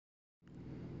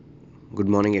Good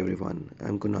morning, everyone.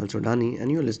 I'm Kunal Sodani, and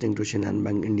you're listening to Shinhan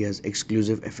Bank India's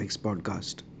exclusive FX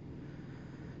podcast.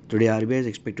 Today, RBI is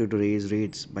expected to raise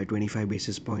rates by 25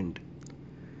 basis points.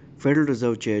 Federal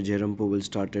Reserve Chair Jerome Powell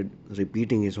started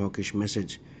repeating his hawkish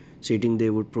message, stating they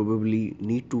would probably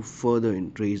need to further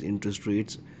raise interest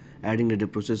rates, adding that the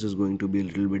process is going to be a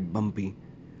little bit bumpy.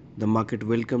 The market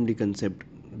welcomed the concept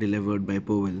delivered by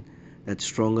Powell that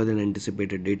stronger than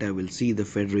anticipated data will see the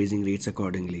Fed raising rates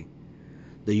accordingly.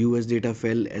 The US data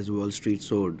fell as Wall Street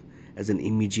soared as an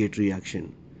immediate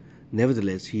reaction.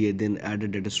 Nevertheless, he then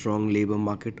added that a strong labor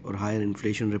market or higher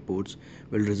inflation reports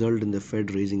will result in the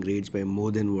Fed raising rates by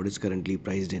more than what is currently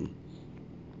priced in.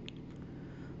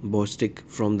 Bostic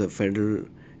from the Federal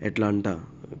Atlanta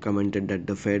commented that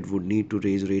the Fed would need to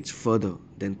raise rates further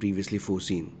than previously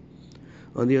foreseen.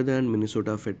 On the other hand,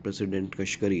 Minnesota Fed President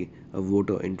Kashkari, a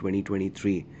voter in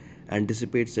 2023,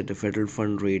 anticipates that the federal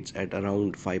fund rates at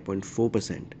around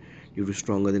 5.4% due to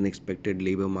stronger than expected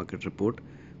labor market report,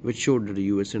 which showed that the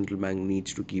US central bank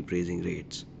needs to keep raising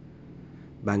rates.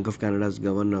 Bank of Canada's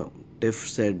Governor Tiff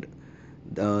said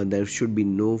there should be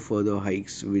no further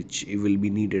hikes, which will be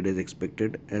needed as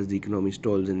expected as the economy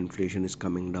stalls and inflation is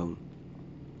coming down.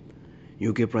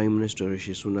 UK Prime Minister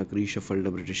Rishi Sunak reshuffled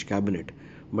the British cabinet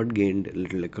but gained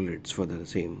little accolades for the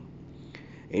same.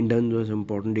 In terms of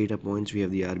important data points, we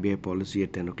have the RBI policy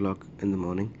at 10 o'clock in the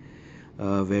morning,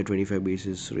 where 25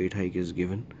 basis rate hike is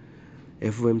given.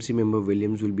 FOMC member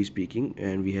Williams will be speaking,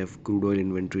 and we have crude oil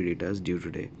inventory data due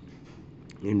today.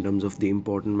 In terms of the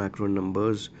important macro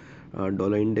numbers,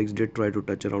 dollar index did try to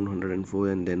touch around 104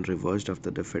 and then reversed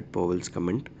after the Fed Powell's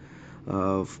comment.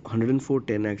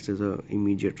 104.10 acts as a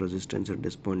immediate resistance at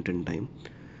this point in time.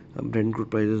 Brent crude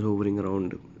prices hovering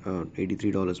around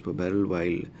 $83 per barrel,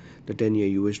 while the 10-year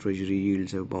US Treasury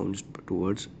yields have bounced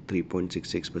towards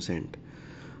 3.66%.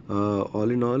 All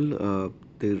in all,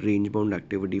 the range-bound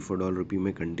activity for dollar rupee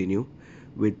may continue,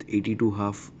 with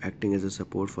 82.5 acting as a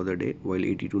support for the day, while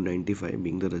 82.95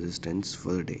 being the resistance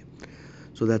for the day.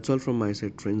 So that's all from my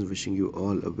side, friends. Wishing you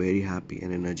all a very happy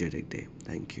and energetic day.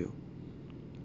 Thank you.